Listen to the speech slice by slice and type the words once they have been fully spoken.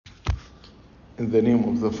In the name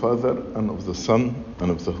of the Father, and of the Son, and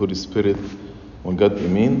of the Holy Spirit, one God,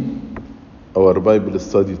 Amen. Our Bible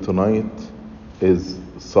study tonight is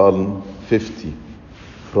Psalm 50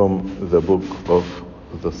 from the book of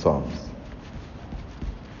the Psalms.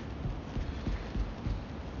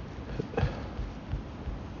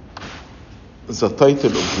 The title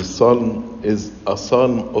of this psalm is a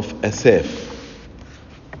psalm of Asaph.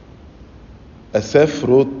 Asaph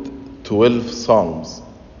wrote 12 psalms.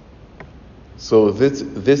 So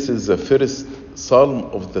this is the first psalm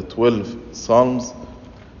of the 12 psalms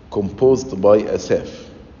composed by Asaph.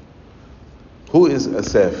 Who is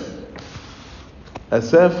Asaph?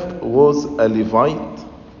 Asaph was a Levite,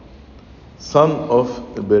 son of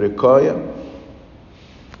Berechiah,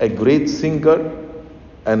 a great singer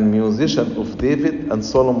and musician of David and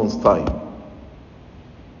Solomon's time.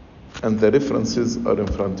 And the references are in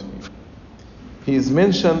front of you. He is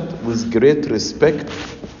mentioned with great respect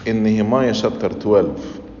in Nehemiah chapter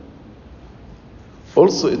 12.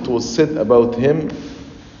 Also, it was said about him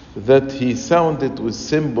that he sounded with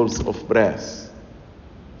cymbals of brass.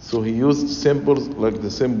 So he used cymbals like the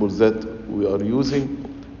cymbals that we are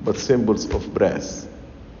using, but cymbals of brass.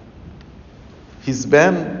 His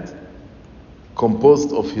band,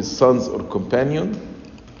 composed of his sons or companions,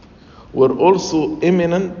 were also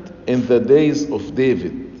eminent in the days of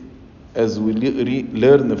David, as we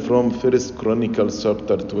learn from 1 Chronicles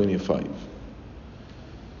chapter 25.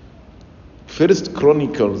 1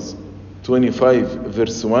 Chronicles 25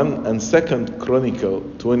 verse 1 and 2 Chronicle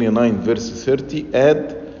 29 verse 30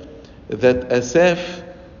 add that Asaph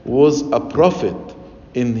was a prophet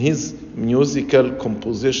in his musical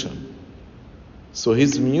composition. So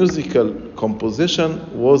his musical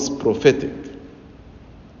composition was prophetic.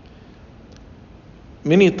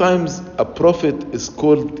 Many times a prophet is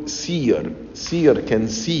called seer. Seer can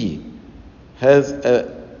see, has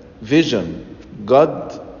a vision.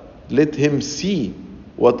 God let him see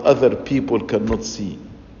what other people cannot see.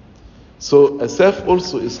 So Asaph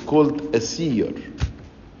also is called a seer,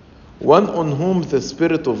 one on whom the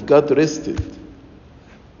Spirit of God rested,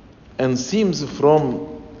 and seems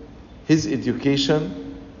from his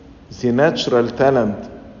education, the natural talent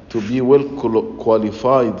to be well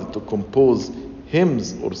qualified to compose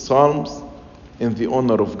hymns or psalms in the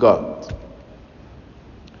honor of God.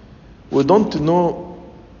 We don't know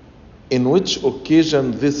in which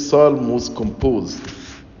occasion this psalm was composed.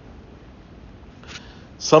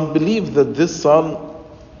 Some believe that this psalm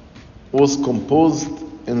was composed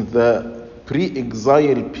in the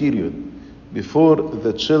pre-exile period, before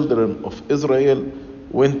the children of Israel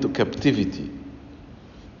went to captivity,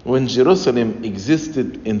 when Jerusalem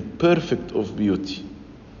existed in perfect of beauty.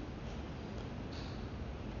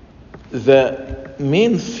 The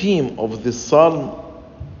main theme of this psalm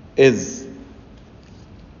is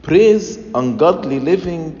praise and godly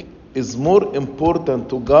living is more important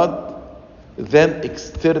to God than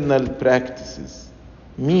external practices.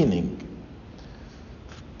 Meaning,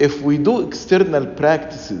 if we do external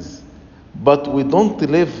practices but we don't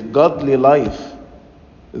live godly life,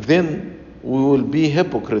 then we will be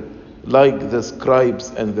hypocrite like the scribes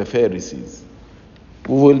and the Pharisees.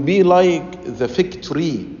 We will be like the fig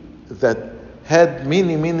tree that had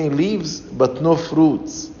many leaves but no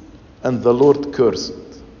fruits, and the Lord cursed.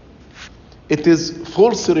 It is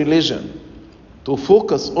false religion to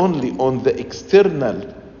focus only on the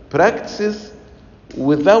external practices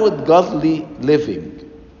without godly living.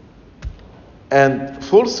 And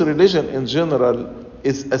false religion in general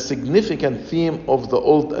is a significant theme of the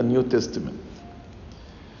Old and New Testament.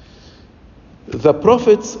 The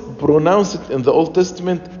prophets pronounced in the Old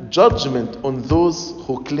Testament judgment on those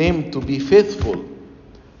who claim to be faithful,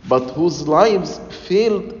 but whose lives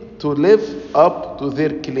failed to live up to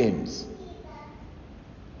their claims.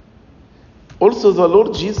 Also, the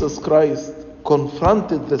Lord Jesus Christ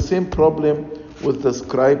confronted the same problem with the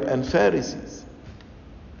scribes and Pharisees.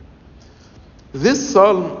 This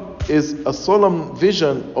psalm is a solemn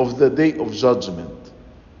vision of the day of judgment,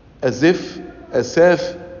 as if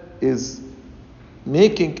Asaph is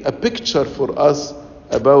making a picture for us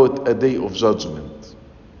about a day of judgment.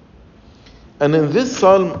 And in this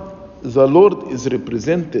psalm, the Lord is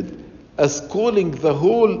represented as calling the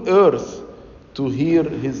whole earth to hear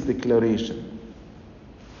his declaration.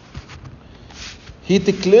 He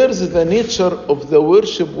declares the nature of the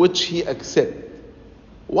worship which he accepts.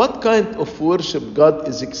 What kind of worship God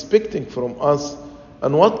is expecting from us,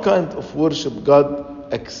 and what kind of worship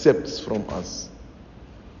God accepts from us.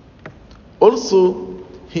 Also,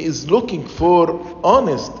 he is looking for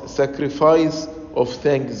honest sacrifice of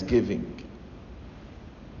thanksgiving.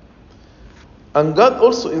 And God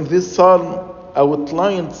also in this psalm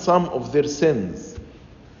outlined some of their sins,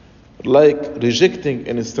 like rejecting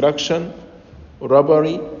instruction,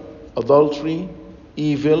 robbery, adultery,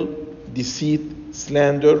 evil, deceit,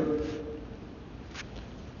 slander.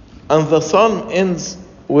 And the psalm ends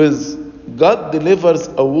with God delivers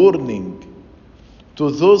a warning to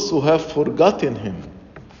those who have forgotten him,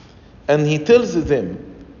 and he tells them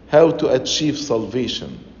how to achieve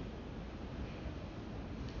salvation.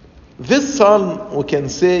 This psalm, we can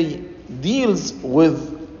say, deals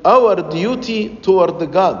with our duty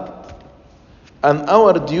toward God and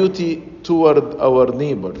our duty toward our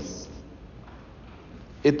neighbors.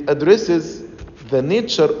 It addresses the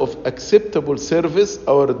nature of acceptable service,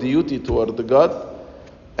 our duty toward God,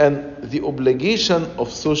 and the obligation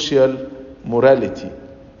of social morality,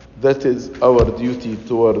 that is our duty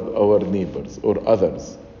toward our neighbors or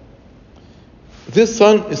others. This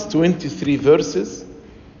psalm is 23 verses.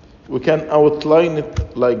 We can outline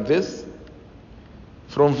it like this.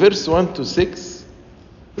 From verse 1 to 6,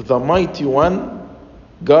 the mighty one,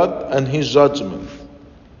 God and his judgment.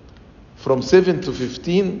 From 7 to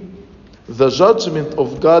 15, the judgment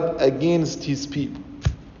of God against his people.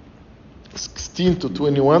 16 to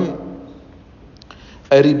 21,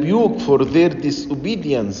 a rebuke for their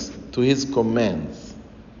disobedience to his commands.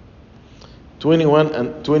 21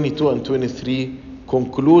 and 22 and 23,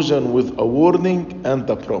 conclusion with a warning and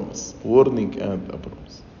a promise. Warning and a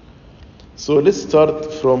promise. So let's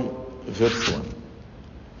start from verse 1.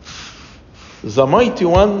 The mighty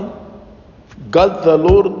one, God the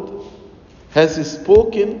Lord, has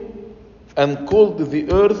spoken and called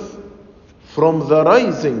the earth from the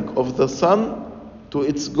rising of the sun to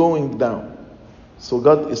its going down. So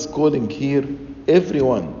God is calling here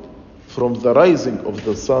everyone from the rising of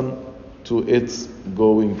the sun to its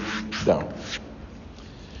going down.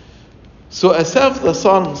 So Asaph the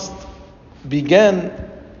psalmist began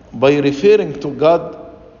by referring to God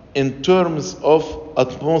in terms of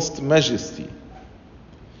utmost majesty,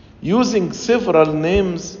 using several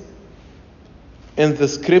names in the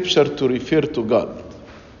scripture to refer to God.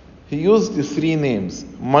 He used the three names: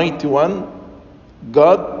 Mighty One,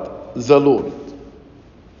 God, the Lord.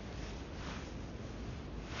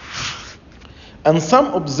 And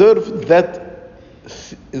some observed that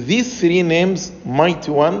these three names,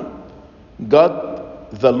 Mighty One, God,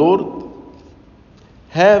 the Lord,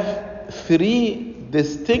 have three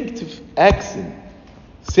distinctive accents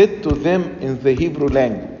set to them in the Hebrew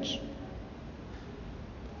language.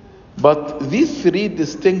 But these three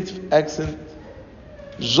distinctive accents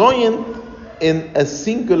join in a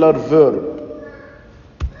singular verb.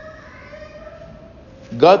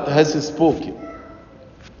 God has spoken.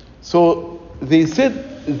 So they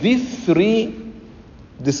said these three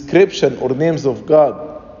description or names of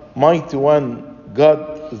God, Mighty One,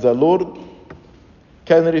 God, the Lord,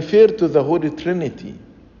 can refer to the Holy Trinity.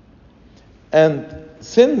 And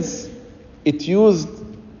since it used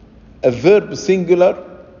a verb singular,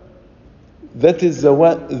 that is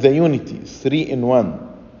the unity, three in one.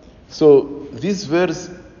 So this verse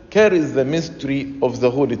carries the mystery of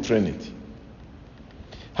the Holy Trinity.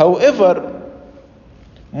 However,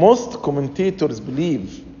 most commentators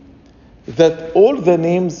believe that all the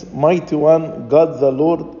names Mighty One, God the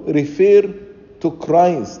Lord, refer to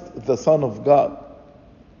Christ, the Son of God,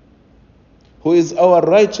 who is our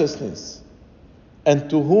righteousness, and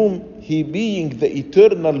to whom he, being the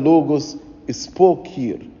eternal Logos, spoke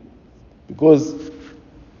here. Because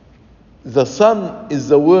the Son is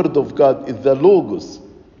the Word of God, is the Logos.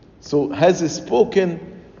 So has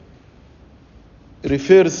spoken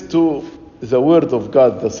refers to the Word of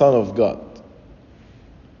God, the Son of God.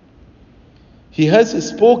 He has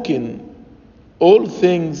spoken all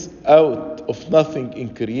things out of nothing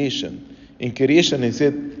in creation. In creation he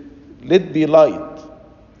said, let be light.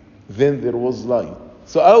 Then there was light.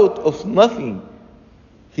 So out of nothing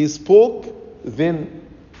he spoke, then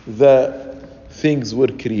the things were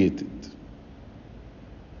created.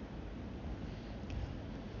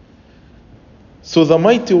 So the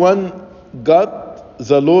Mighty One, God,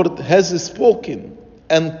 the Lord, has spoken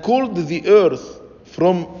and called the earth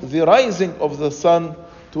from the rising of the sun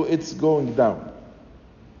to its going down.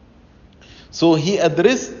 So he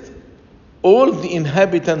addressed all the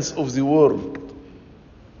inhabitants of the world.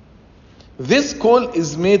 This call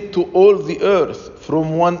is made to all the earth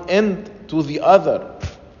from one end to the other.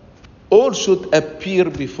 All should appear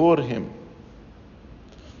before him.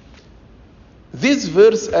 This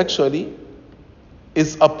verse actually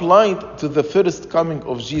is applied to the first coming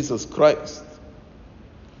of Jesus Christ.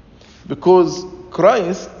 Because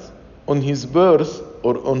Christ, on his birth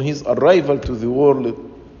or on his arrival to the world,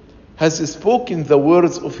 has spoken the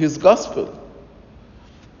words of his gospel.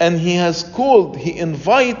 And he has called, he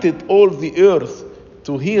invited all the earth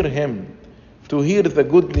to hear him, to hear the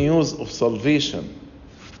good news of salvation.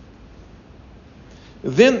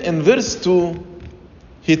 Then in verse 2,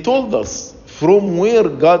 he told us from where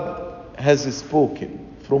God has spoken.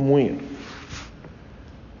 From where?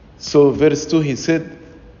 So verse 2, he said,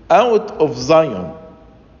 out of Zion,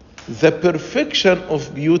 the perfection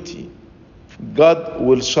of beauty, God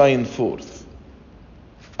will shine forth.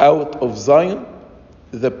 Out of Zion,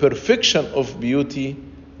 the perfection of beauty,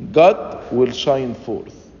 God will shine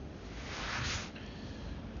forth.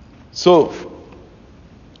 So,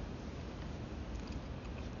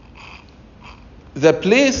 the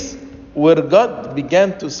place where God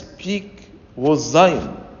began to speak was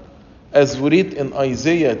Zion, as we read in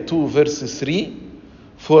Isaiah 2 verse 3,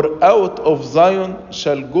 for out of Zion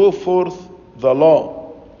shall go forth the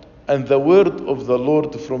law and the word of the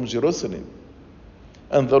Lord from Jerusalem.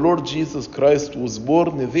 And the Lord Jesus Christ was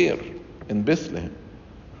born there in Bethlehem,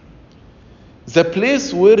 the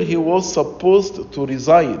place where he was supposed to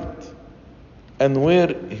reside and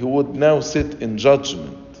where he would now sit in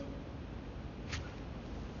judgment.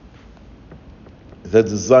 That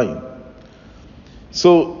is Zion.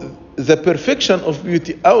 So the perfection of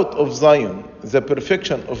beauty out of Zion, the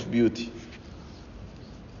perfection of beauty.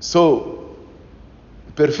 So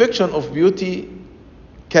perfection of beauty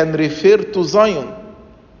can refer to Zion.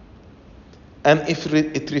 And if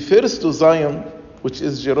it refers to Zion, which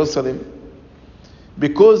is Jerusalem,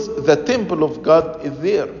 because the temple of God is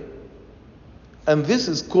there. And this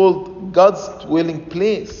is called God's dwelling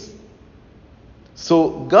place.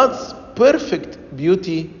 So God's perfect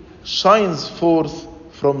beauty shines forth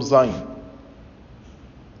from Zion.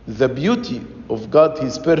 The beauty of God,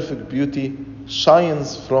 his perfect beauty,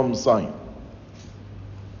 shines from Zion.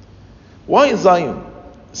 Why Zion?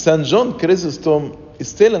 St. John Chrysostom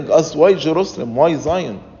is telling us why Jerusalem, why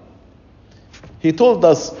Zion. He told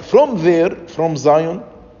us from there, from Zion,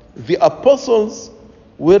 the apostles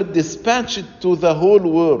were dispatched to the whole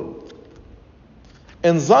world.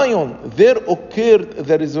 In Zion, there occurred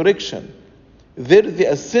the resurrection, there the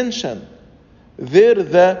ascension, there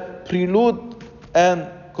the prelude and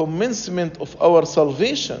commencement of our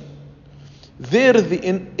salvation. There the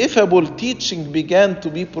ineffable teaching began to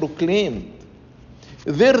be proclaimed.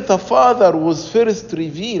 There the Father was first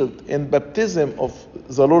revealed in baptism of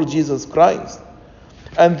the Lord Jesus Christ.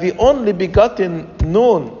 And the only begotten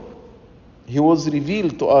known, he was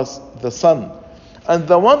revealed to us, the Son. And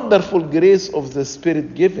the wonderful grace of the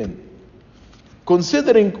Spirit given.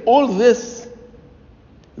 Considering all this,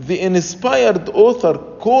 the inspired author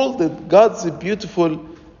called it God's beautiful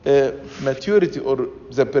maturity, or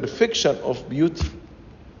the perfection of beauty.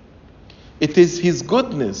 It is his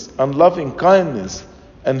goodness and loving kindness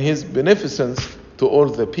and his beneficence to all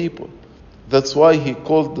the people. That's why he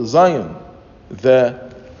called the Zion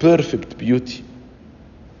the perfect beauty.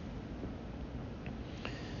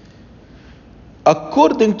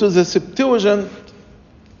 According to the Septuagint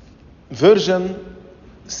version,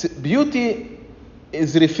 beauty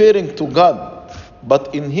is referring to God,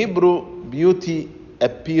 but in Hebrew, beauty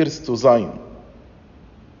appears to Zion.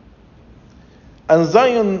 And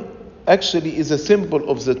Zion actually is a symbol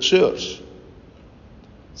of the church.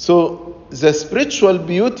 So the spiritual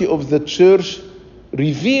beauty of the church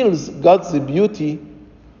reveals God's beauty,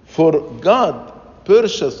 for God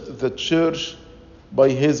purchased the church by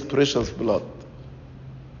his precious blood.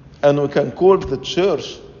 And we can call the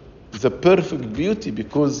church the perfect beauty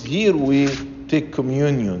because here we take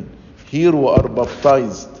communion, here we are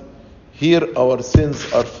baptized, here our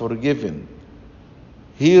sins are forgiven,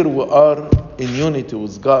 here we are in unity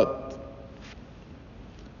with God.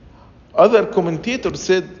 Other commentators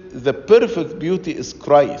said the perfect beauty is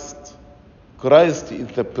Christ. Christ is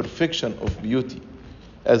the perfection of beauty.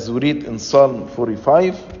 As we read in Psalm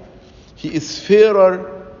 45, he is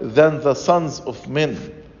fairer than the sons of men.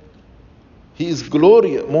 He is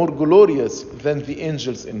more glorious than the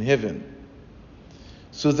angels in heaven.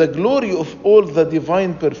 So the glory of all the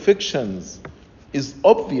divine perfections is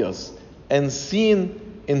obvious and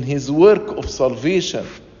seen in his work of salvation,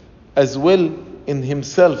 as well in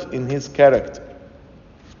himself, in his character.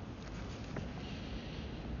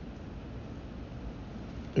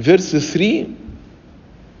 Verse 3,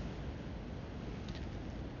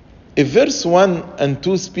 if verse 1 and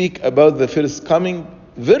 2 speak about the first coming,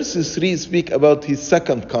 verse 3 speak about his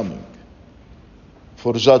second coming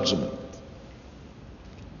for judgment.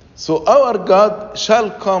 So our God shall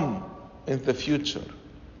come in the future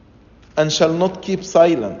and shall not keep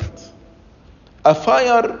silent. A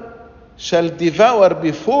fire shall devour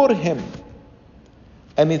before him,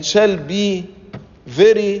 and it shall be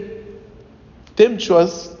very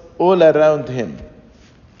tempestuous all around him.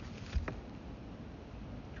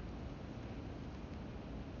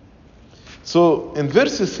 So in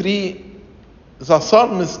verse 3, the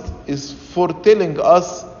psalmist is foretelling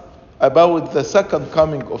us about the second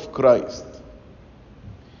coming of Christ.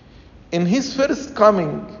 In his first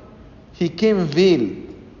coming, he came veiled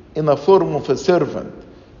in a form of a servant,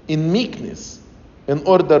 in meekness, in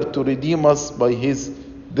order to redeem us by his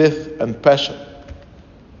death and passion.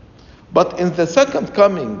 But in the second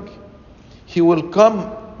coming, he will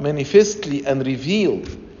come manifestly and revealed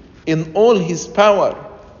in all his power,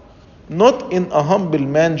 not in a humble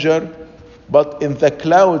manger, but in the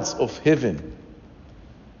clouds of heaven.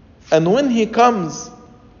 And when he comes,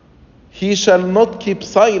 he shall not keep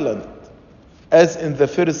silent, as in the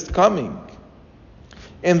first coming.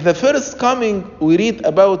 In the first coming, we read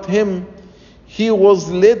about him, he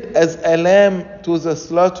was led as a lamb to the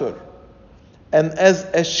slaughter, and as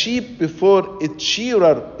a sheep before its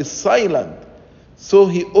shearer is silent, so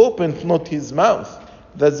he opened not his mouth.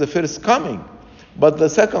 That's the first coming. But the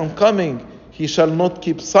second coming, he shall not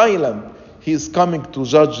keep silent. He is coming to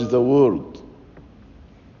judge the world.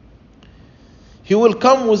 He will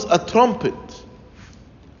come with a trumpet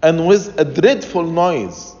and with a dreadful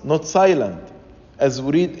noise, not silent, as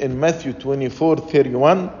we read in Matthew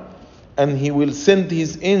 24:31, and he will send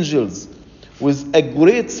his angels with a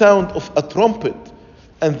great sound of a trumpet,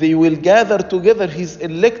 and they will gather together his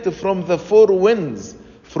elect from the four winds,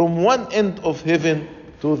 from one end of heaven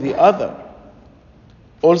to the other.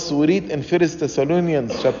 Also we read in 1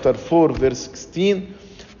 Thessalonians chapter 4 verse 16,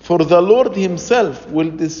 for the Lord himself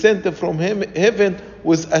will descend from heaven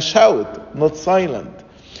with a shout, not silent,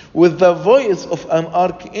 with the voice of an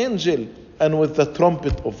archangel and with the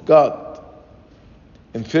trumpet of God.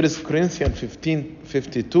 In 1 Corinthians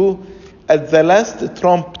 15:52, at the last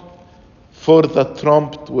trump, for the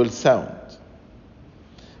trumpet will sound.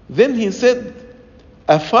 Then he said,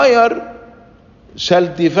 a fire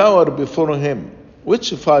shall devour before him.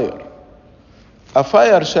 Which fire? A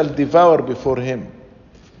fire shall devour before him.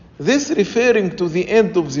 This referring to the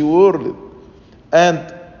end of the world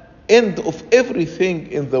and end of everything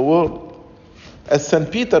in the world. As St.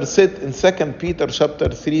 Peter said in 2 Peter chapter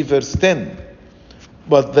 3 verse 10,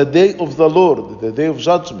 but the day of the Lord, the day of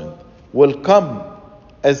judgment, will come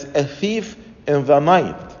as a thief in the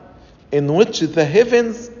night, in which the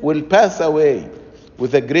heavens will pass away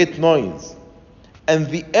with a great noise, and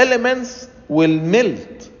the elements will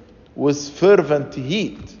melt with fervent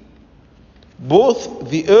heat. Both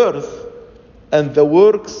the earth and the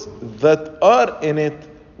works that are in it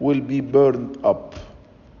will be burned up.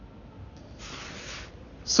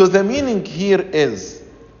 So the meaning here is,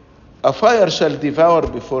 a fire shall devour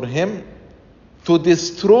before him to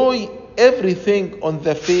destroy everything on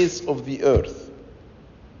the face of the earth.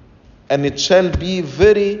 And it shall be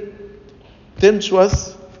very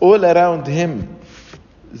tempestuous all around him.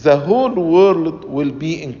 The whole world will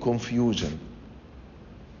be in confusion.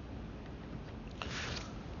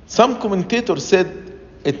 Some commentators said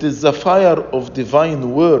it is the fire of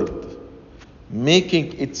divine word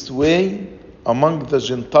making its way among the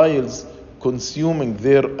Gentiles, consuming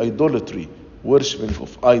their idolatry, worshipping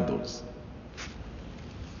of idols.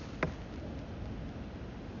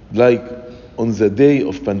 Like on the day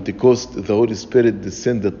of Pentecost, the Holy Spirit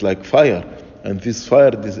descended like fire, and this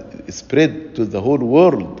fire spread to the whole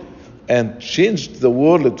world and changed the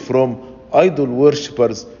world from idol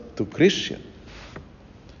worshippers to Christian.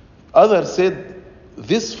 Others said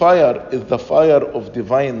this fire is the fire of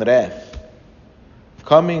divine wrath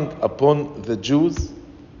coming upon the Jews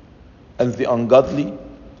and the ungodly,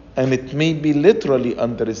 and it may be literally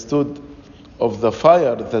understood of the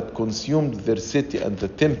fire that consumed their city and the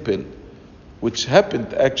temple, which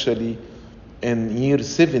happened actually in year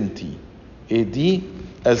 70 AD,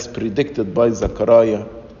 as predicted by Zechariah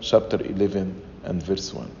chapter 11 and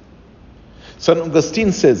verse 1. St.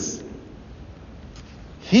 Augustine says,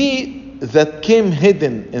 he that came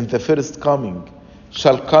hidden in the first coming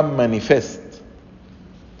shall come manifest.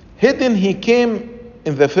 Hidden he came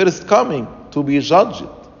in the first coming to be judged.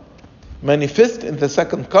 Manifest in the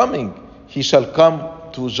second coming, he shall come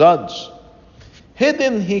to judge.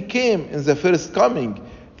 Hidden he came in the first coming,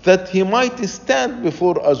 that he might stand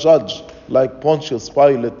before a judge, like Pontius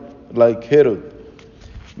Pilate, like Herod.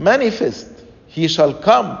 Manifest he shall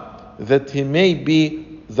come, that he may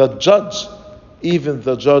be the judge, even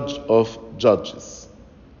the judge of judges.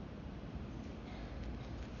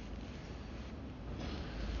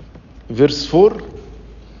 Verse 4,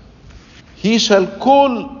 he shall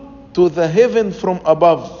call to the heaven from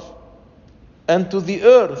above, and to the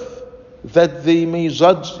earth, that they may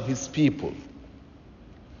judge his people.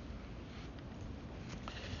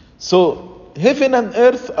 So heaven and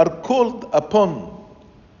earth are called upon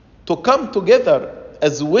to come together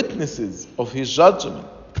as witnesses of his judgment,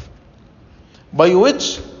 by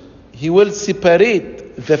which he will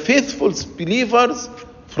separate the faithful believers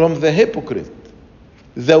from the hypocrite,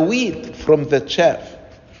 the wheat from the chaff.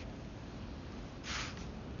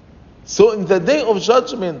 So in the day of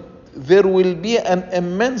judgment, there will be an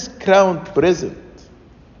immense crowd present.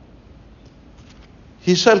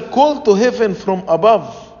 He shall call to heaven from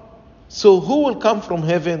above. So who will come from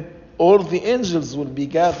heaven? All the angels will be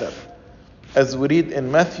gathered. As we read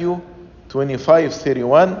in Matthew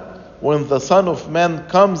 25:31, when the Son of Man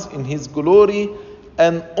comes in his glory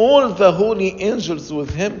and all the holy angels with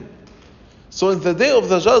him. So in the day of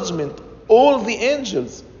the judgment, all the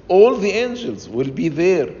angels will be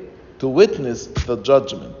there to witness the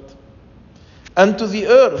judgment. And to the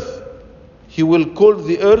earth, he will call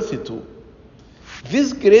the earth too.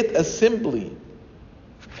 This great assembly,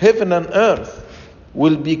 heaven and earth,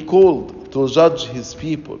 will be called to judge his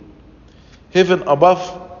people. Heaven above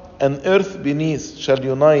and earth beneath shall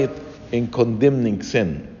unite in condemning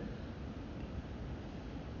sin.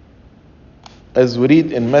 As we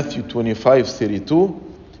read in Matthew 25:32,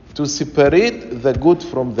 to separate the good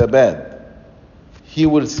from the bad. He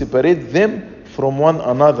will separate them from one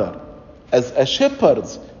another, as a shepherd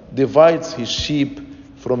divides his sheep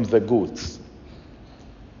from the goats.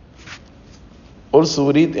 Also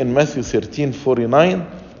we read in Matthew 13:49,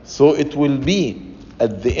 so it will be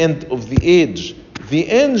at the end of the age, the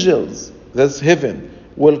angels, that's heaven,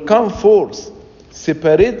 will come forth,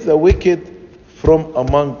 separate the wicked from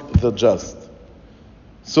among the just.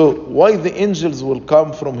 So why the angels will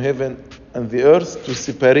come from heaven and the earth? To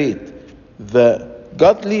separate the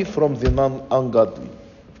godly from the non-ungodly.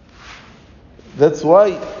 That's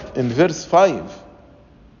why in verse 5,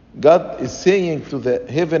 God is saying to the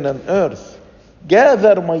heaven and earth,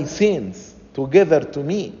 gather my saints together to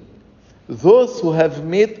me, those who have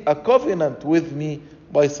made a covenant with me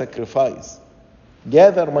by sacrifice.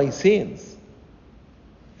 Gather my saints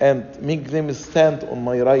and make them stand on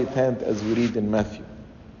my right hand, as we read in Matthew.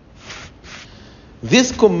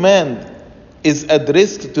 This command is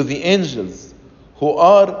addressed to the angels, who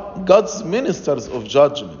are God's ministers of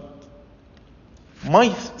judgment.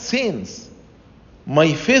 My saints,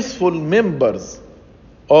 my faithful members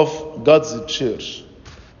of God's church.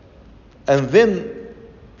 And then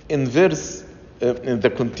in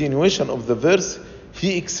the continuation of the verse,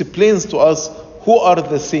 he explains to us who are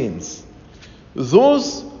the saints.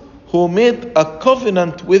 Those who made a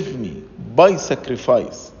covenant with me by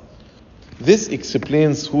sacrifice. This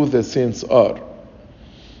explains who the saints are.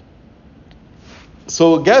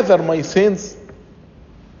 So gather my saints.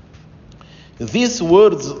 These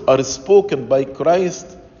words are spoken by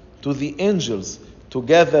Christ to the angels to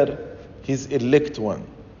gather his elect one.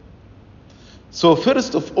 So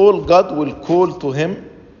first of all, God will call to him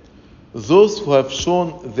those who have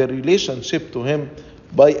shown their relationship to him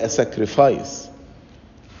by a sacrifice.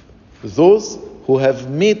 Those who have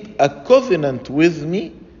made a covenant with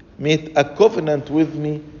me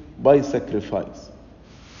by sacrifice.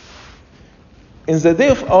 In the day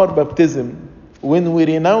of our baptism, when we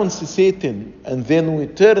renounce Satan and then we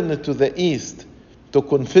turn to the east to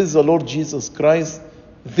confess the Lord Jesus Christ,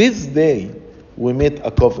 this day we made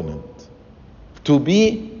a covenant to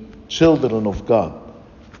be children of God,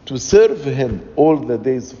 to serve him all the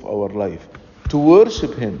days of our life, to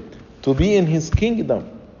worship him, to be in his kingdom.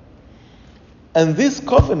 And this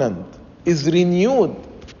covenant is renewed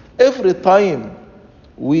every time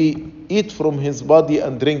we eat from his body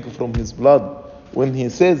and drink from his blood. When he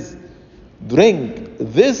says, drink,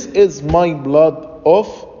 this is my blood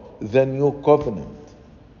of the new covenant.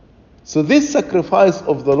 So this sacrifice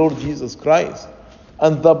of the Lord Jesus Christ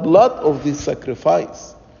and the blood of this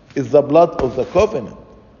sacrifice is the blood of the covenant.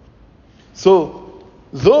 So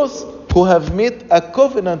those who have made a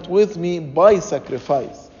covenant with me by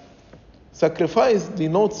sacrifice. Sacrifice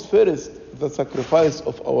denotes first the sacrifice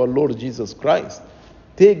of our Lord Jesus Christ.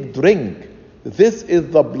 Take, drink. This is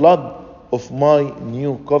the blood of my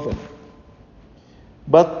new covenant.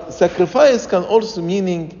 But sacrifice can also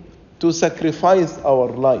mean to sacrifice our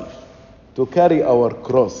life, to carry our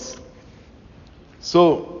cross.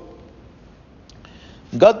 So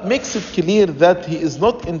God makes it clear that he is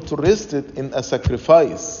not interested in a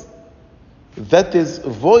sacrifice that is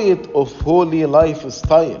void of holy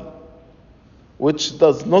lifestyle, which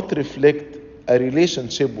does not reflect a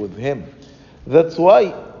relationship with him. That's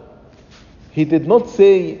why he did not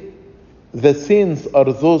say the saints are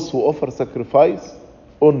those who offer sacrifice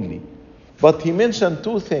only. But he mentioned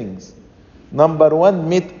two things. Number one,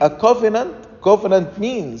 made a covenant. Covenant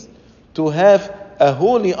means to have a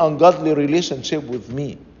holy, ungodly relationship with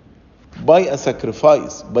me by a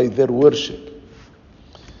sacrifice, by their worship.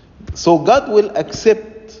 So God will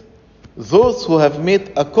accept those who have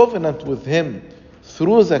made a covenant with him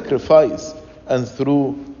through sacrifice and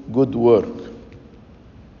through good work.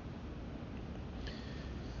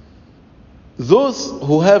 Those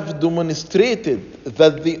who have demonstrated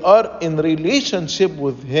that they are in relationship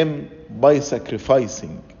with him by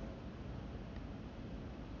sacrificing,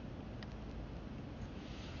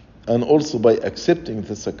 and also by accepting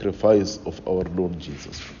the sacrifice of our Lord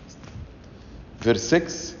Jesus Christ. Verse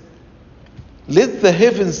 6, let the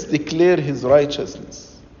heavens declare his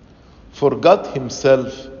righteousness, for God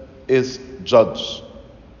himself is judge.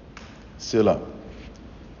 Selah.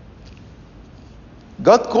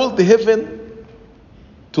 God called the heaven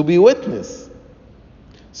to be witness.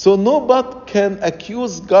 So nobody can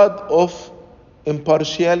accuse God of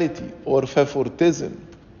impartiality or favoritism.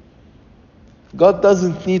 God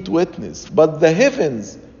doesn't need witness, but the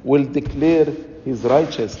heavens will declare his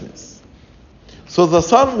righteousness. So the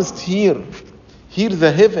psalmist hear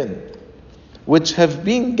the heaven, which have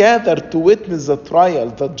been gathered to witness the trial,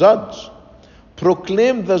 the judge,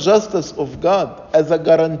 proclaim the justice of God as a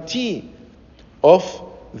guarantee of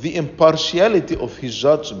the impartiality of his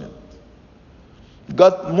judgment.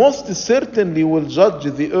 God most certainly will judge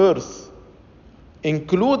the earth,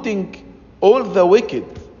 including all the wicked,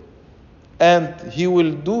 and he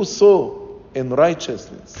will do so in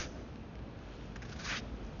righteousness.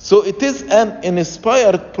 So it is an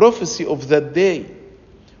inspired prophecy of that day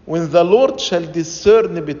when the Lord shall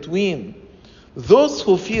discern between those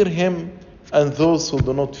who fear him and those who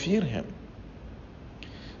do not fear him.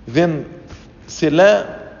 Then,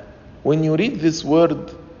 Selah, when you read this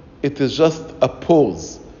word, it is just a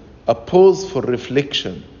pause for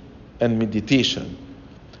reflection and meditation.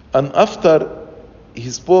 And after he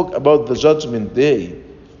spoke about the judgment day,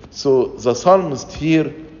 so the psalmist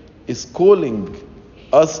here is calling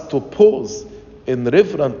us to pause in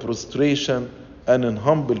reverent prostration and in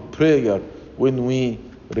humble prayer when we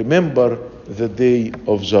remember the day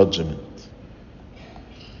of judgment.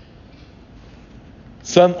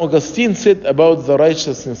 St. Augustine said about the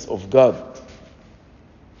righteousness of God,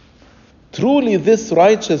 truly this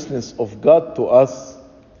righteousness of God to us,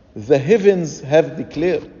 the heavens have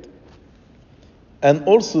declared, and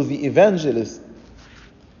also the evangelists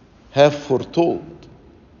have foretold.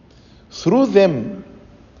 Through them,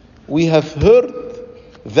 we have heard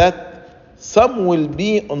that some will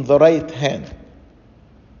be on the right hand,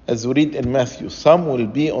 as we read in Matthew, some will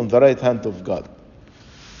be on the right hand of God,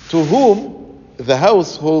 to whom the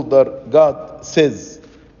householder God says,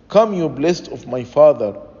 come you blessed of my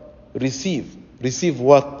Father, receive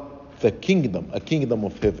what? The kingdom, a kingdom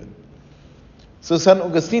of heaven. So St.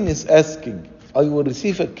 Augustine is asking, I will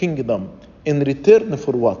receive a kingdom in return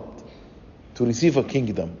for what? To receive a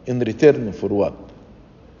kingdom in return for what?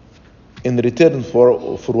 In return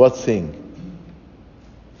for what thing?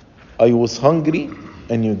 I was hungry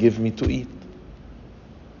and you gave me to eat.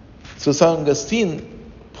 So St. Augustine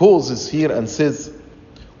pauses here and says,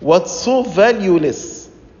 what's so valueless,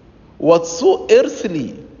 what's so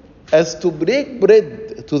earthly as to break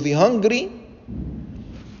bread to the hungry,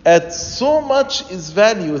 at so much is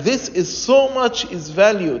value, this is so much is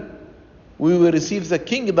valued, we will receive the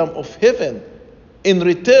kingdom of heaven in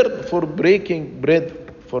return for breaking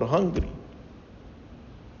bread for hungry.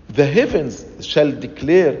 The heavens shall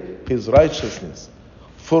declare his righteousness,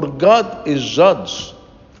 for God is judge,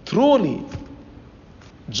 truly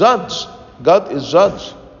judge. God is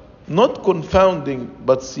judge, not confounding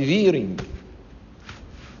but severing,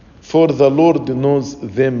 for the Lord knows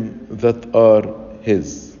them that are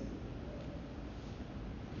his.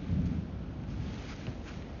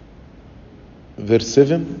 Verse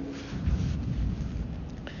 7,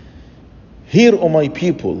 hear, O my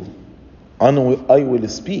people, and I will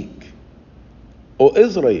speak, O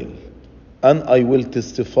Israel, and I will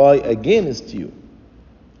testify against you.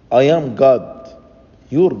 I am God,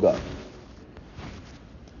 your God.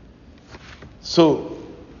 So,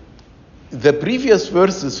 the previous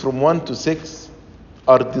verses from 1 to 6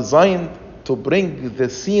 are designed to bring the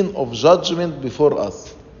scene of judgment before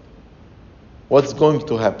us. What's going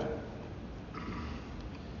to happen?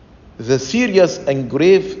 The serious and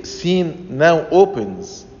grave scene now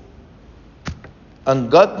opens, and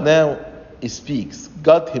God now speaks.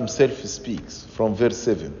 God himself speaks from verse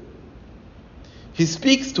 7. He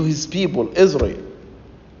speaks to his people, Israel,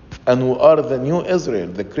 and who are the new Israel,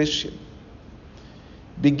 the Christian,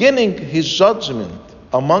 beginning his judgment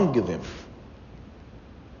among them.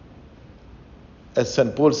 As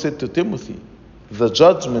St. Paul said to Timothy, the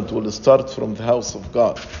judgment will start from the house of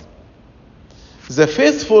God. The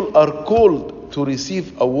faithful are called to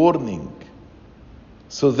receive a warning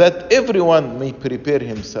so that everyone may prepare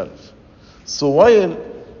himself. So while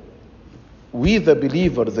we, the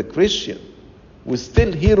believer, the Christian, we're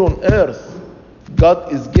still here on earth,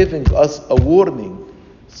 God is giving us a warning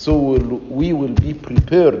so we will be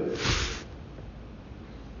prepared.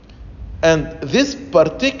 And this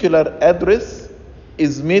particular address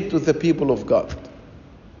is made to the people of God,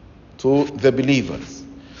 to the believers,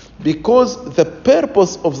 because the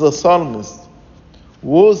purpose of the psalmist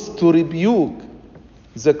was to rebuke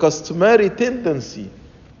the customary tendency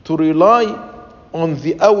to rely on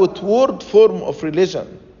the outward form of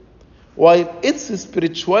religion, while its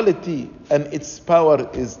spirituality and its power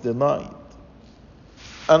is denied.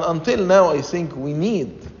 And until now, I think we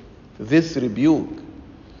need this rebuke.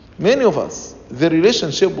 Many of us, the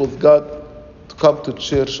relationship with God, to come to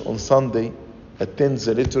church on Sunday, attend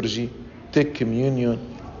the liturgy, take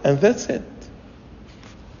communion, and that's it.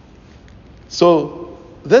 So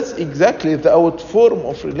that's exactly the outward form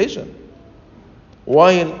of religion,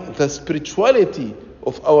 while the spirituality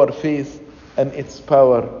of our faith and its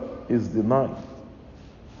power is denied.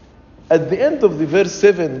 At the end of the verse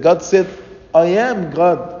 7, God said, I am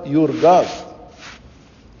God, your God.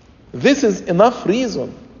 This is enough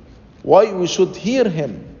reason why we should hear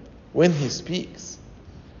him when he speaks.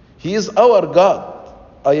 He is our God.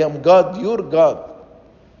 I am God, your God.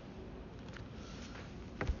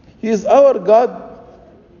 He is our God,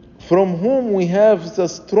 from whom we have the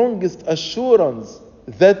strongest assurance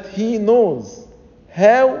that he knows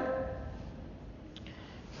how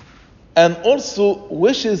and also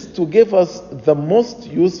wishes to give us the most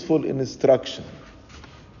useful instruction.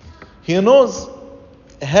 He knows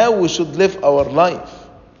how we should live our life.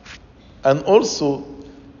 And also,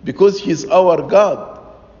 because he's our God,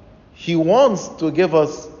 he wants to give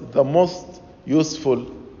us the most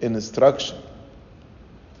useful instruction.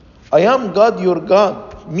 I am God, your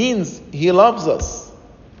God, means he loves us,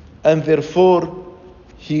 and therefore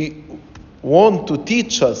he wants to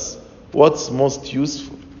teach us what's most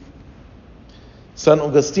useful. St.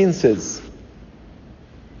 Augustine says,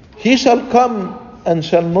 he shall come and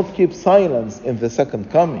shall not keep silence in the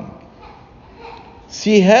second coming.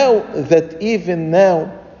 See how that even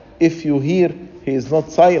now, if you hear, he is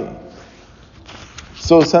not silent.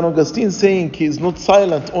 So St. Augustine saying he is not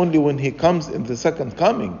silent only when he comes in the second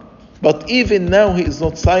coming, but even now he is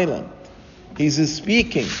not silent. He is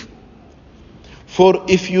speaking. For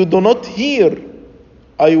if you do not hear,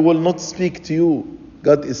 I will not speak to you.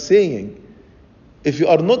 God is saying, if you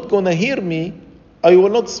are not going to hear me, I will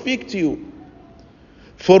not speak to you.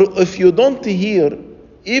 For if you don't hear,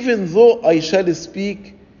 even though I shall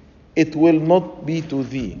speak, it will not be to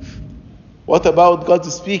thee. What about God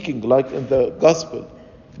speaking, like in the gospel?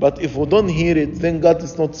 But if we don't hear it, then God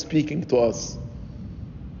is not speaking to us,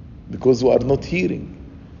 because we are not hearing.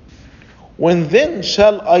 When then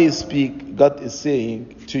shall I speak, God is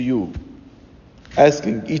saying to you,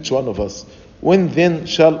 asking each one of us, when then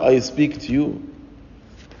shall I speak to you?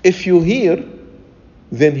 If you hear,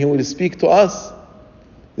 then he will speak to us.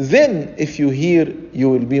 Then if you hear, you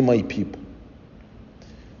will be my people.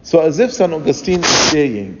 So as if St. Augustine is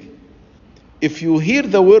saying, if you hear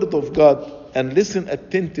the word of God and listen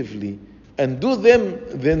attentively and do them,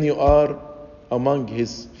 then you are among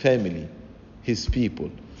his family, his people.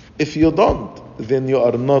 If you don't, then you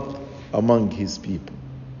are not among his people.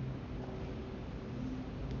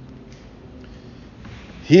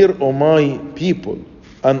 Hear, O my people,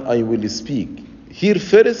 and I will speak. Hear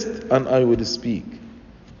first, and I will speak.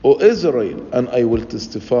 O Israel, and I will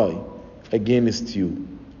testify against you.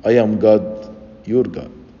 I am God, your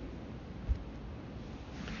God.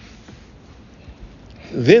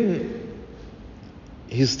 Then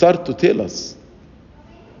he starts to tell us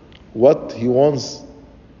what he wants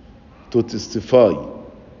to testify.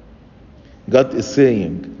 God is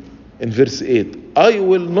saying in verse 8, I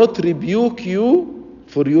will not rebuke you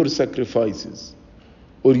for your sacrifices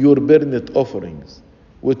or your burnt offerings,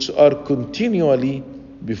 which are continually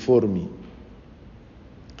before me.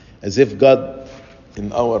 As if God,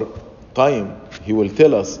 in our time, he will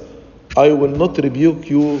tell us, I will not rebuke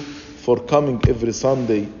you for coming every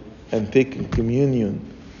Sunday and taking communion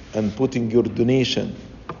and putting your donation.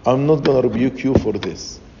 I'm not going to rebuke you for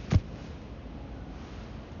this.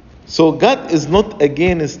 So God is not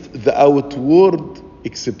against the outward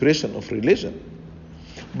expression of religion.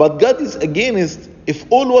 But God is against if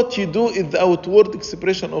all what you do is the outward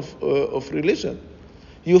expression of religion.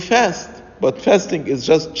 You fast, but fasting is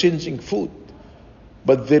just changing food.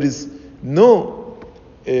 But there is no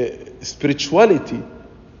spirituality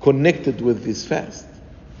connected with this fast.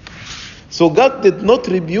 So God did not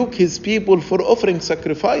rebuke his people for offering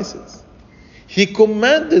sacrifices. He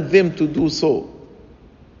commanded them to do so.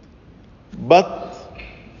 But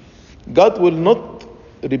God will not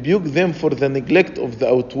rebuke them for the neglect of the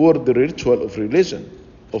outward ritual of religion,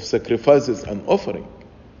 of sacrifices and offering,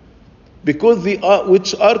 because they are,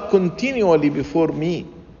 which are continually before me.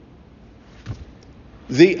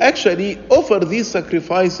 They actually offer these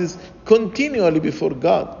sacrifices continually before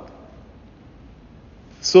God.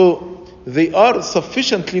 So they are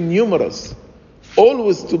sufficiently numerous,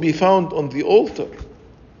 always to be found on the altar.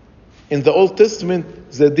 In the Old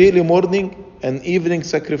Testament, the daily morning and evening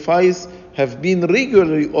sacrifice have been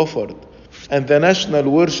regularly offered, and the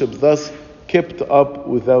national worship thus kept up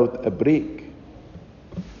without a break.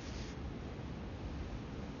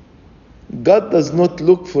 God does not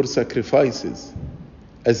look for sacrifices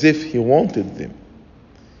as if he wanted them.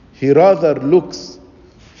 He rather looks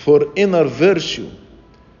for inner virtue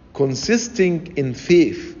consisting in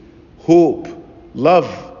faith, hope,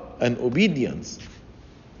 love, and obedience.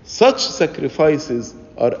 Such sacrifices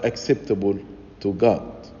are acceptable to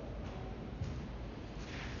God.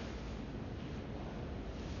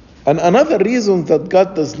 And another reason that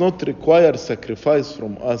God does not require sacrifice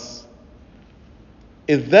from us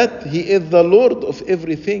is that he is the Lord of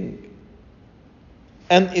everything.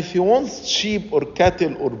 And if he wants sheep or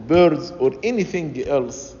cattle or birds or anything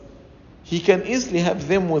else, he can easily have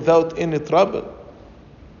them without any trouble.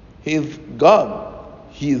 He is God.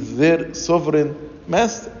 He is their sovereign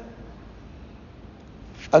master.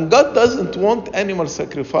 And God doesn't want animal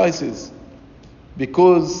sacrifices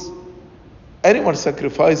because animal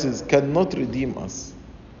sacrifices cannot redeem us.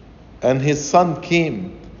 And his son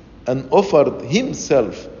came and offered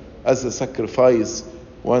himself as a sacrifice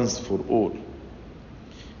once for all.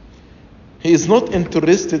 He is not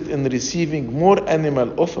interested in receiving more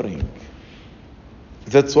animal offering.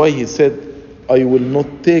 That's why he said, I will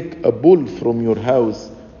not take a bull from your house,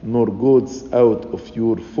 nor goats out of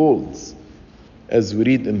your folds. As we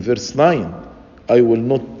read in verse 9, I will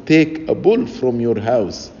not take a bull from your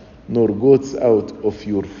house, nor goats out of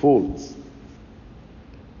your folds.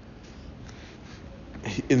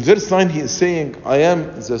 In verse 9 he is saying, I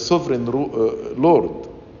am the sovereign Lord.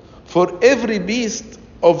 For every beast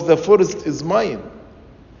of the forest is mine,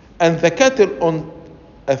 and the cattle on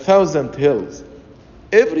 1,000 hills.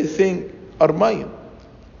 Everything are mine.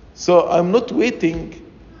 So I'm not waiting.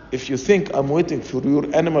 If you think I'm waiting for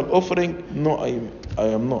your animal offering, no, I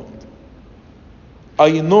am not.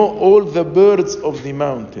 I know all the birds of the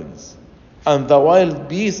mountains, and the wild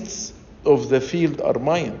beasts of the field are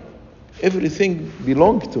mine. Everything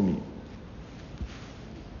belongs to me.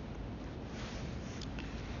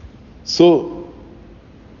 So,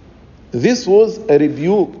 this was a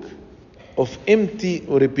rebuke of empty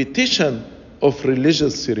or repetition of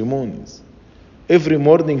religious ceremonies. Every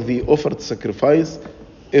morning they offered sacrifice,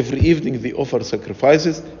 every evening they offered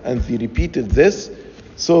sacrifices, and they repeated this.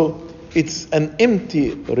 So it's an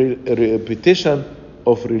empty repetition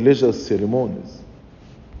of religious ceremonies.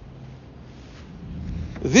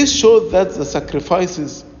 This shows that the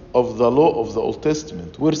sacrifices of the law of the Old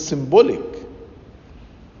Testament were symbolic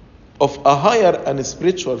of a higher and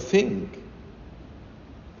spiritual thing.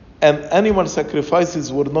 And animal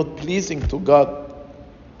sacrifices were not pleasing to God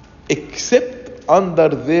except under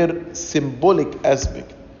their symbolic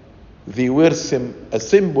aspect. They were a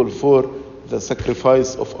symbol for the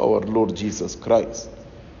sacrifice of our Lord Jesus Christ.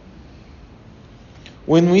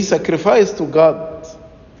 When we sacrifice to God,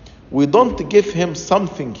 we don't give him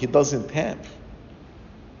something he doesn't have.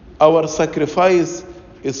 Our sacrifice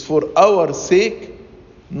is for our sake,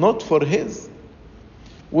 not for his.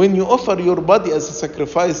 When you offer your body as a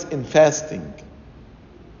sacrifice in fasting,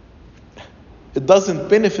 it doesn't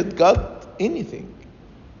benefit God anything.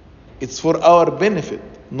 It's for our benefit,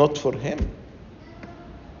 not for him.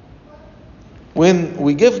 When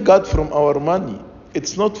we give God from our money,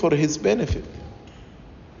 it's not for his benefit.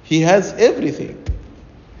 He has everything,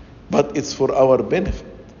 but it's for our benefit.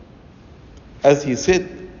 As he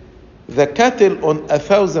said, the cattle on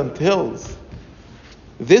 1,000 hills.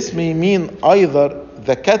 This may mean either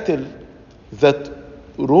the cattle that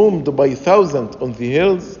roamed by thousands on the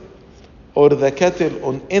hills, or the cattle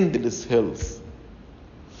on endless hills.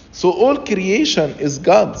 So all creation is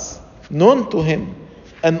God's, known to him,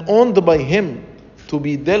 and owned by him to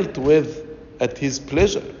be dealt with at his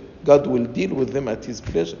pleasure. God will deal with them at his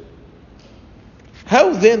pleasure.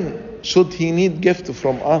 How then should he need gift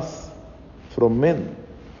from us, from men?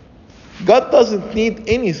 God doesn't need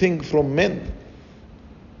anything from men,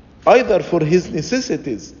 either for his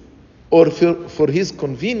necessities or for his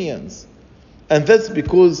convenience. And that's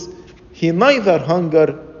because he neither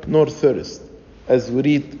hunger nor thirst, as we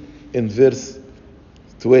read in verse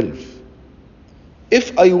 12.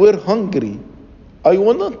 If I were hungry, I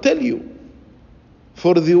will not tell you,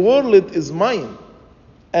 for the world is mine,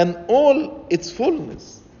 and all its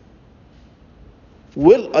fullness.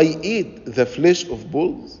 Will I eat the flesh of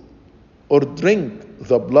bulls, or drink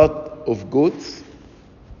the blood of goats?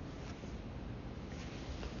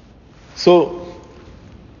 So,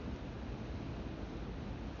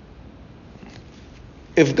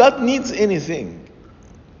 if God needs anything,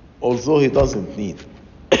 although he doesn't need,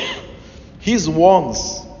 his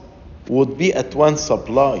wants would be at once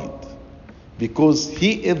supplied, because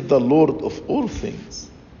he is the Lord of all things.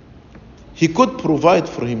 He could provide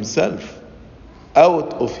for himself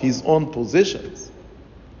out of his own possessions.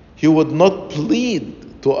 He would not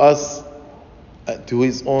plead to us, to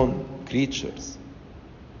his own creatures.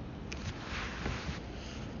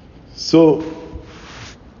 So,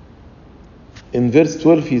 in verse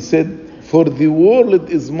 12 he said, for the world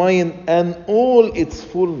is mine and all its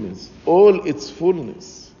fullness, all its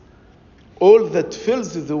fullness, all that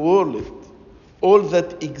fills the world, all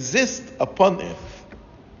that exists upon earth.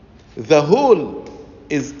 The whole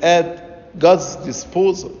is at God's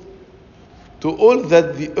disposal. To all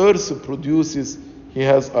that the earth produces, he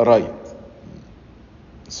has a right.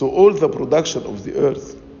 So all the production of the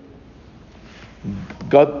earth,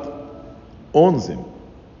 God owns them.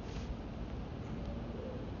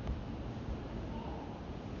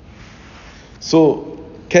 So,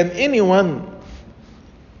 can anyone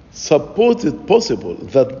suppose it possible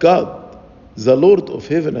that God, the Lord of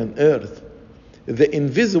heaven and earth, the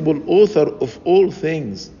invisible author of all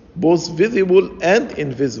things, both visible and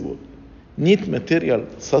invisible, need material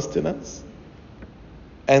sustenance?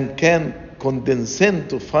 And can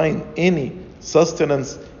condescend to find any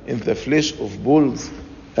sustenance in the flesh of bulls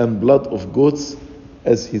and blood of goats?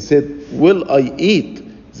 As he said, will I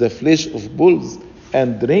eat the flesh of bulls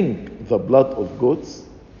and drink the blood of goats?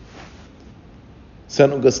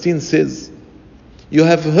 St. Augustine says, you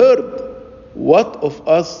have heard what of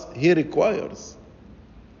us he requires.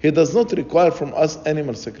 He does not require from us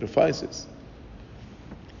animal sacrifices.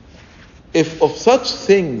 If of such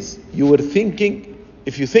things you were thinking,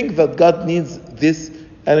 if you think that God needs these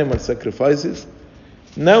animal sacrifices,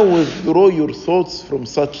 now withdraw your thoughts from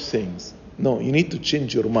such things. No, you need to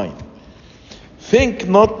change your mind. Think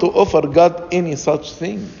not to offer God any such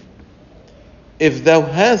thing. If thou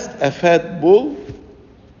hast a fat bull,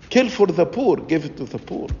 kill for the poor, give it to the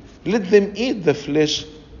poor. Let them eat the flesh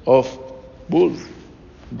of bulls.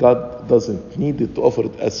 God doesn't need it to offer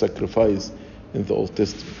it as sacrifice in the Old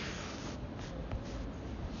Testament.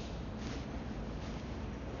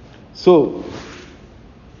 So,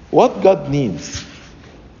 what God needs,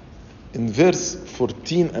 in verse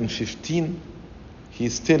 14 and 15,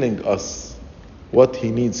 he's telling us what he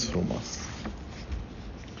needs from us.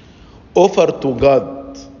 Offer to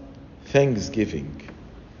God thanksgiving,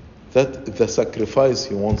 that the sacrifice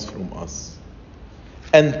he wants from us.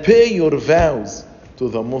 And pay your vows to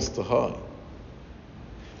the Most High.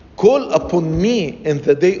 Call upon me in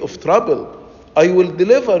the day of trouble. I will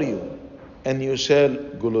deliver you, and you shall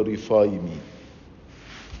glorify me.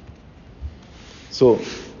 So,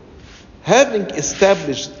 having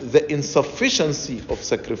established the insufficiency of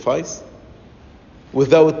sacrifice,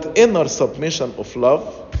 without inner submission of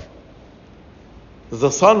love, the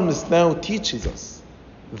psalmist now teaches us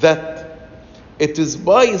that it is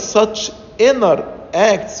by such inner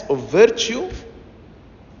acts of virtue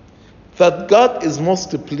that God is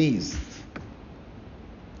most pleased.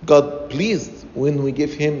 God pleased when we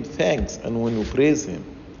give him thanks and when we praise him.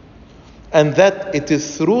 And that it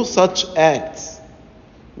is through such acts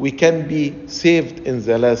we can be saved in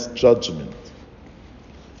the last judgment.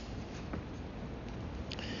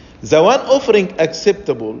 The one offering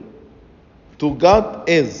acceptable to God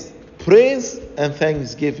is praise and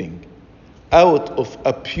thanksgiving out of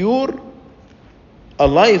a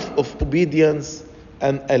life of obedience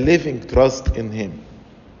and a living trust in him.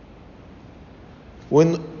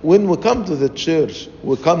 When we come to the church,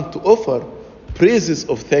 we come to offer praises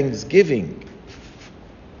of thanksgiving.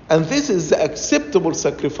 And this is the acceptable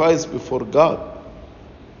sacrifice before God.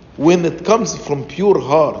 When it comes from pure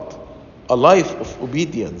heart, a life of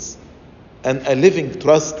obedience, and a living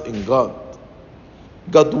trust in God.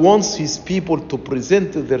 God wants his people to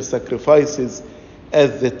present their sacrifices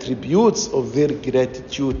as the tributes of their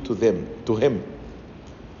gratitude to him.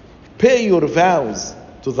 Pay your vows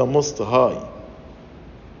to the Most High.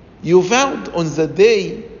 You vowed on the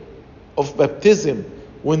day of baptism,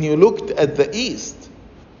 when you looked at the east,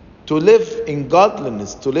 to live in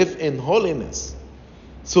godliness, to live in holiness.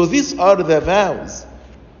 So these are the vows.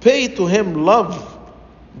 Pay to him love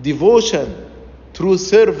devotion, through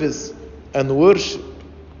service and worship.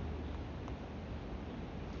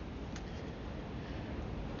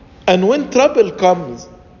 And when troubles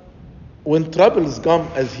come,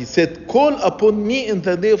 as he said, call upon me in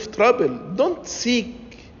the day of trouble. Don't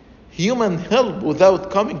seek human help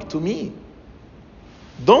without coming to me.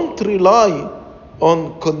 Don't rely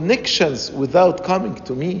on connections without coming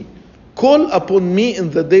to me. Call upon me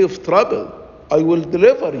in the day of trouble. I will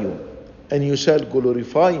deliver you, and you shall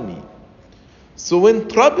glorify me. So when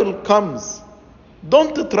trouble comes,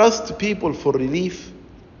 don't trust people for relief,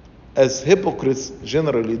 as hypocrites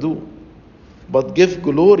generally do, but give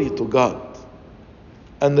glory to God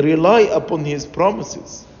and rely upon His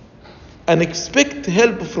promises and expect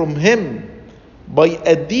help from Him by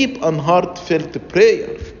a deep and heartfelt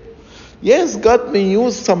prayer. Yes, God may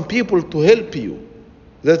use some people to help you.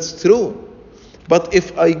 That's true. But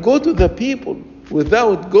if I go to the people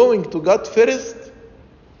without going to God first,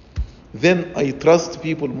 then I trust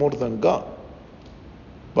people more than God.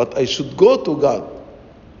 But I should go to God,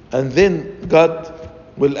 and then God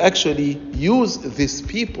will actually use these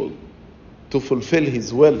people to fulfill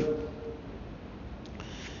His will.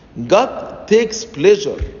 God takes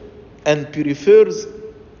pleasure and prefers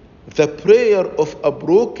the prayer of a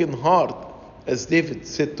broken heart, as David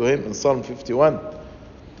said to him in Psalm 51,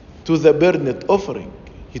 to the burnt offering.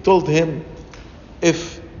 He told him,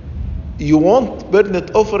 if you want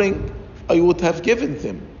burnt offering, I would have given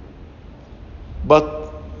them.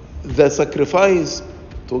 But the sacrifice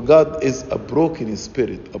to God is a broken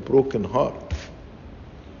spirit, a broken heart.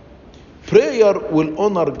 Prayer will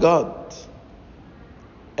honor God,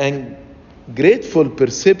 and grateful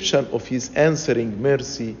perception of His answering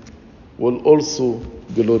mercy will also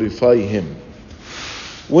glorify Him.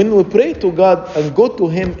 When we pray to God and go to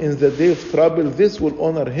Him in the day of trouble, this will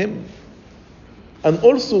honor Him. And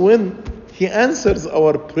also when He answers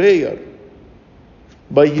our prayer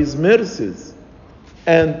by His mercies,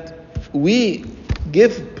 and we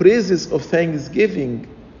give praises of thanksgiving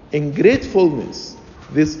in gratefulness,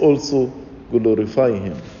 this also glorify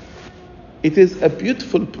Him. It is a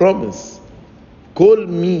beautiful promise. Call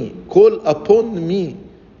upon me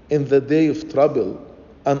in the day of trouble,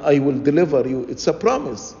 and I will deliver you. It's a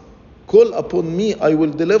promise. Call upon me, I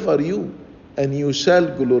will deliver you, and you shall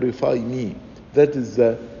glorify me. That is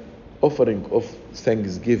the offering of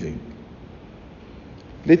thanksgiving.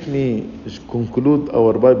 Let me conclude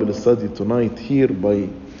our Bible study tonight here by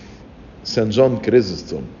St. John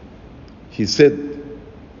Chrysostom. He said,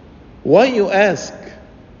 why you ask?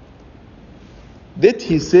 Did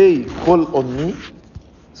he say, call on me?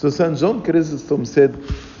 So St. John Chrysostom said,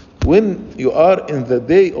 when you are in the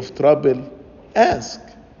day of trouble, ask.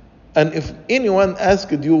 And if anyone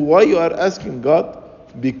asked you why you are asking God,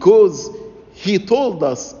 because He told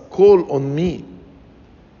us, call on me.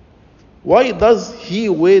 Why does He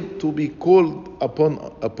wait to be called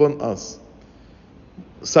upon us?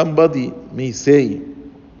 Somebody may say,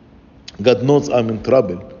 God knows I'm in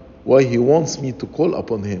trouble. Why He wants me to call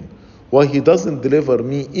upon Him? Why He doesn't deliver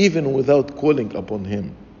me even without calling upon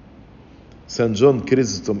Him? St. John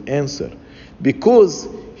Chrysostom answered, because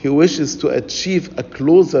He wishes to achieve a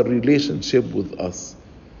closer relationship with us.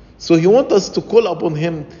 So He wants us to call upon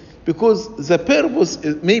Him because the purpose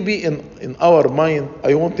is maybe in our mind,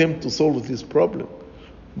 I want Him to solve this problem.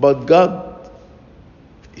 But God,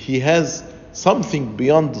 He has something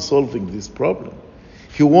beyond solving this problem.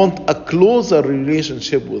 He wants a closer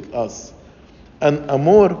relationship with us and a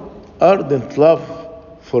more ardent love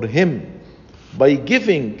for Him by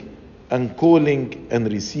giving and calling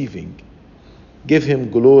and receiving. Give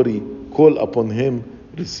Him glory, call upon Him,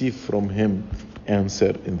 receive from Him,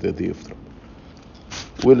 answer in the day of trouble.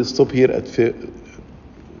 We'll stop here at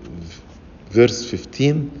verse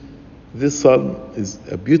 15. This psalm is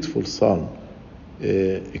a beautiful psalm.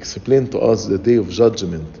 Explain to us the day of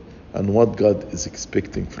judgment and what God is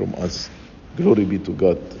expecting from us. Glory be to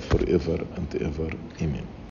God forever and ever. Amen.